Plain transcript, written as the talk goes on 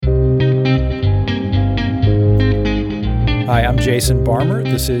Hi, I'm Jason Barmer.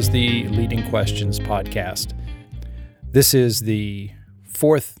 This is the Leading Questions podcast. This is the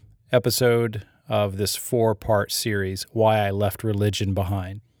fourth episode of this four-part series, Why I Left Religion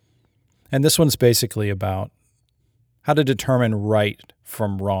Behind. And this one's basically about how to determine right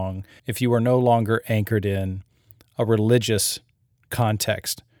from wrong if you are no longer anchored in a religious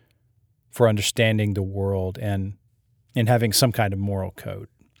context for understanding the world and in having some kind of moral code.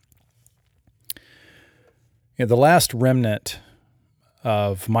 The last remnant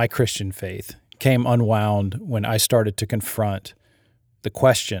of my Christian faith came unwound when I started to confront the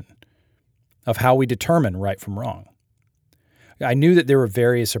question of how we determine right from wrong. I knew that there were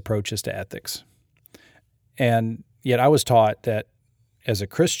various approaches to ethics, and yet I was taught that as a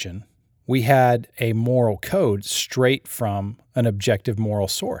Christian, we had a moral code straight from an objective moral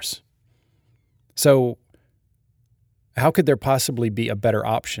source. So how could there possibly be a better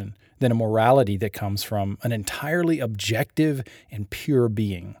option than a morality that comes from an entirely objective and pure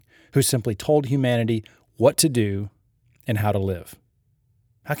being who simply told humanity what to do and how to live?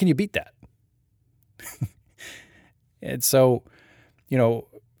 How can you beat that? And so,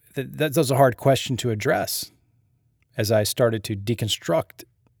 that was a hard question to address as I started to deconstruct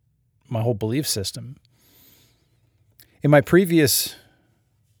my whole belief system. In my previous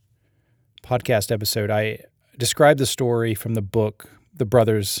podcast episode, I described the story from the book The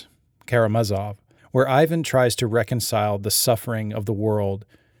Brothers Karamazov, where Ivan tries to reconcile the suffering of the world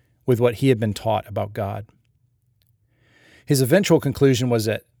with what he had been taught about God. His eventual conclusion was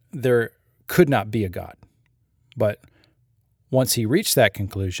that there could not be a God, but once he reached that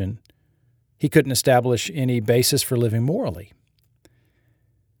conclusion, he couldn't establish any basis for living morally.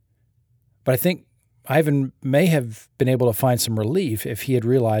 But I think Ivan may have been able to find some relief if he had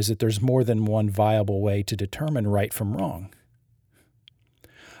realized that there's more than one viable way to determine right from wrong.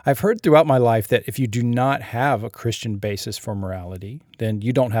 I've heard throughout my life that if you do not have a Christian basis for morality, then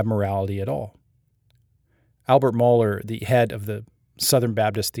you don't have morality at all. Albert Mohler, the head of the Southern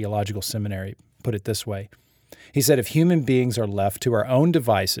Baptist Theological Seminary, put it this way. He said, if human beings are left to our own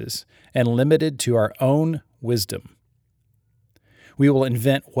devices and limited to our own wisdom, we will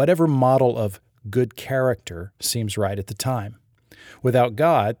invent whatever model of good character seems right at the time. Without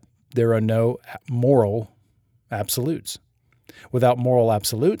God, there are no moral absolutes. Without moral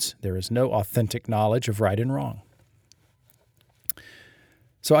absolutes, there is no authentic knowledge of right and wrong.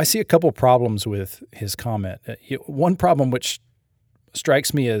 So I see a couple problems with his comment. One problem which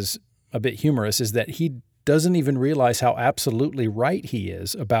strikes me as a bit humorous is that he doesn't even realize how absolutely right he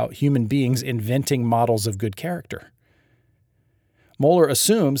is about human beings inventing models of good character. Mohler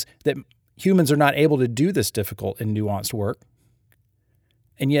assumes that humans are not able to do this difficult and nuanced work,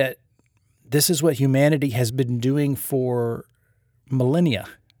 and yet this is what humanity has been doing for millennia.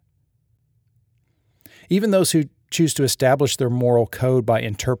 Even those who choose to establish their moral code by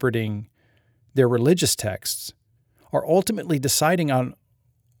interpreting their religious texts are ultimately deciding on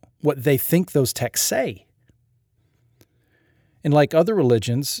what they think those texts say. And like other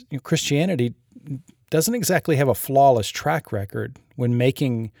religions, Christianity doesn't exactly have a flawless track record when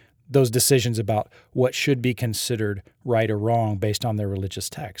making those decisions about what should be considered right or wrong based on their religious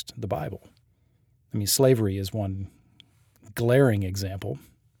text, the Bible. I mean, slavery is one glaring example.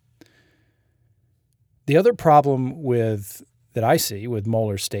 The other problem that I see with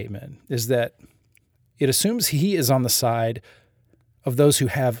Mohler's statement is that it assumes he is on the side of those who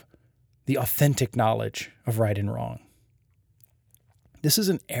have the authentic knowledge of right and wrong. This is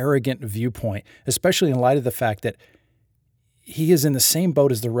an arrogant viewpoint, especially in light of the fact that he is in the same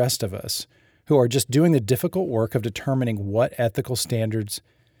boat as the rest of us, who are just doing the difficult work of determining what ethical standards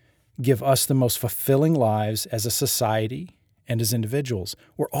give us the most fulfilling lives as a society and as individuals.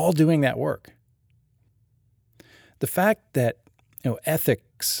 We're all doing that work. The fact that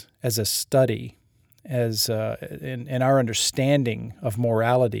ethics as a study, as in our understanding of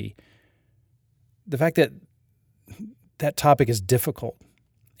morality, the fact that that topic is difficult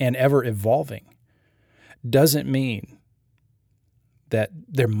and ever evolving doesn't mean that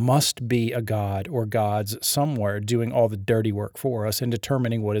there must be a God or gods somewhere doing all the dirty work for us and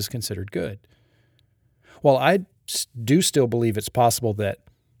determining what is considered good. While I do still believe it's possible that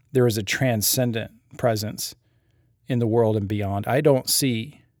there is a transcendent presence in the world and beyond, I don't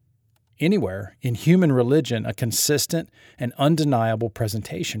see anywhere in human religion a consistent and undeniable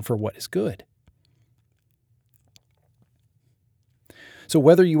presentation for what is good. So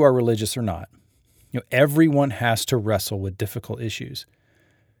whether you are religious or not, everyone has to wrestle with difficult issues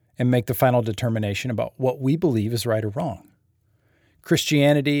and make the final determination about what we believe is right or wrong.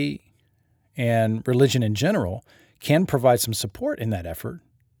 Christianity and religion in general can provide some support in that effort.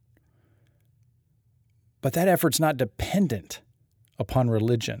 But that effort's not dependent upon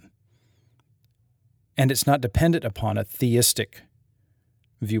religion. And it's not dependent upon a theistic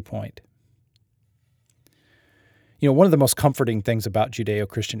viewpoint. One of the most comforting things about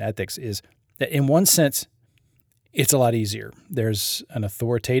Judeo-Christian ethics is that in one sense, it's a lot easier. There's an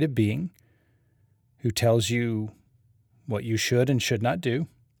authoritative being who tells you what you should and should not do.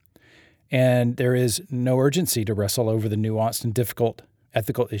 And there is no urgency to wrestle over the nuanced and difficult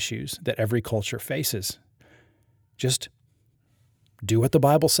ethical issues that every culture faces. Just do what the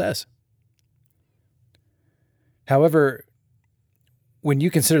Bible says. However, when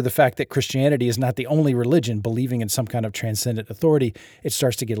you consider the fact that Christianity is not the only religion believing in some kind of transcendent authority, it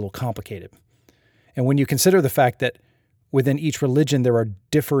starts to get a little complicated. And when you consider the fact that within each religion there are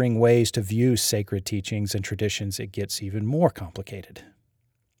differing ways to view sacred teachings and traditions, it gets even more complicated.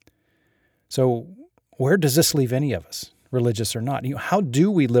 So where does this leave any of us, religious or not? How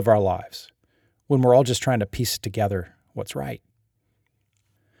do we live our lives when we're all just trying to piece together what's right?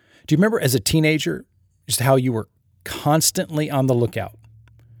 Do you remember as a teenager just how you were constantly on the lookout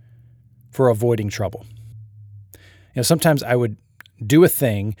for avoiding trouble? Sometimes I would do a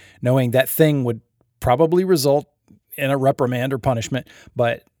thing knowing that thing would probably result in a reprimand or punishment,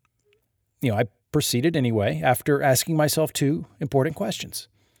 but I proceeded anyway after asking myself two important questions.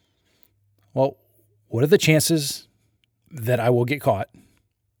 Well, what are the chances that I will get caught?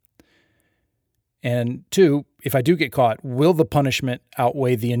 And two, if I do get caught, will the punishment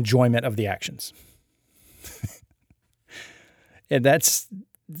outweigh the enjoyment of the actions? And that's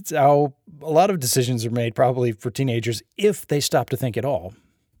how a lot of decisions are made, probably for teenagers, if they stop to think at all.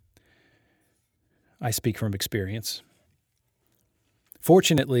 I speak from experience.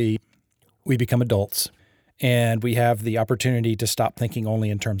 Fortunately, we become adults, and we have the opportunity to stop thinking only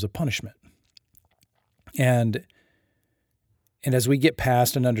in terms of punishment. And as we get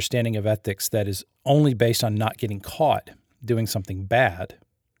past an understanding of ethics that is only based on not getting caught doing something bad,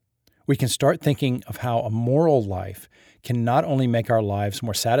 we can start thinking of how a moral life can not only make our lives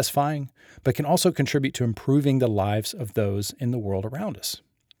more satisfying, but can also contribute to improving the lives of those in the world around us.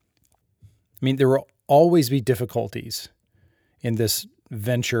 There will always be difficulties in this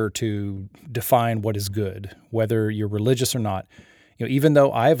venture to define what is good, whether you're religious or not. Even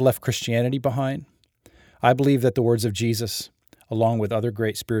though I have left Christianity behind, I believe that the words of Jesus, along with other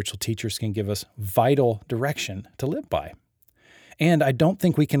great spiritual teachers, can give us vital direction to live by. And I don't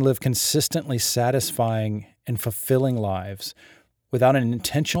think we can live consistently satisfying and fulfilling lives without an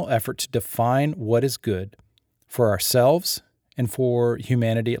intentional effort to define what is good for ourselves and for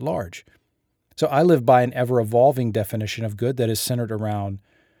humanity at large. So I live by an ever-evolving definition of good that is centered around,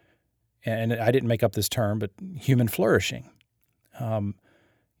 and I didn't make up this term, but human flourishing. An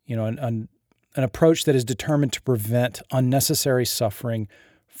approach that is determined to prevent unnecessary suffering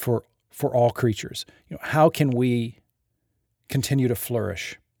for all creatures. How can we continue to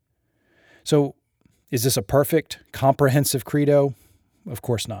flourish? So is this a perfect, comprehensive credo? Of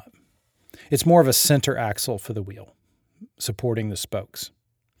course not. It's more of a center axle for the wheel, supporting the spokes.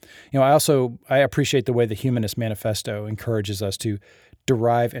 I appreciate the way the Humanist Manifesto encourages us to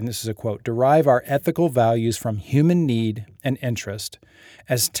derive, and this is a quote, derive our ethical values from human need and interest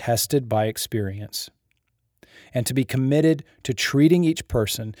as tested by experience, and to be committed to treating each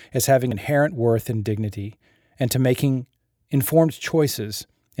person as having inherent worth and dignity, and to making informed choices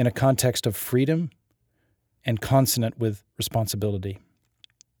in a context of freedom and consonant with responsibility.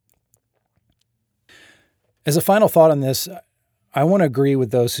 As a final thought on this, I want to agree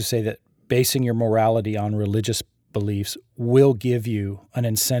with those who say that basing your morality on religious beliefs will give you an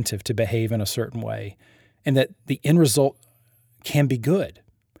incentive to behave in a certain way, and that the end result can be good.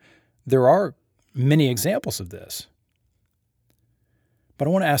 There are many examples of this. But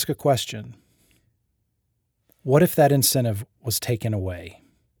I want to ask a question. What if that incentive was taken away?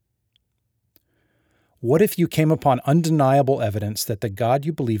 What if you came upon undeniable evidence that the God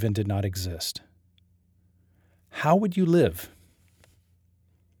you believe in did not exist? How would you live?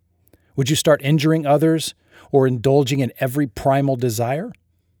 Would you start injuring others or indulging in every primal desire?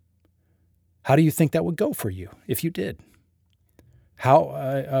 How do you think that would go for you if you did?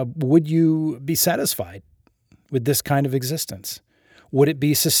 How would you be satisfied with this kind of existence? Would it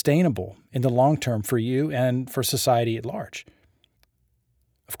be sustainable in the long term for you and for society at large?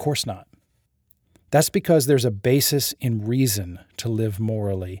 Of course not. That's because there's a basis in reason to live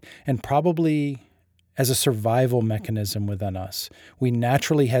morally, and probably as a survival mechanism within us, we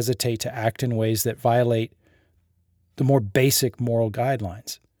naturally hesitate to act in ways that violate the more basic moral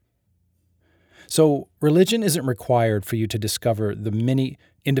guidelines. So religion isn't required for you to discover the many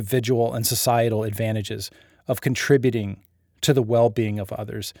individual and societal advantages of contributing to the well-being of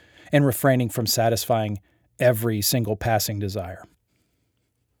others and refraining from satisfying every single passing desire.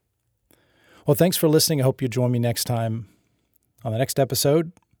 Well, thanks for listening. I hope you join me next time on the next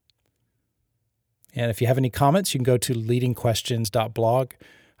episode. And if you have any comments, you can go to leadingquestions.blog.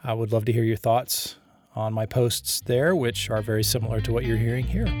 I would love to hear your thoughts on my posts there, which are very similar to what you're hearing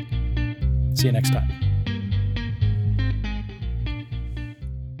here. See you next time.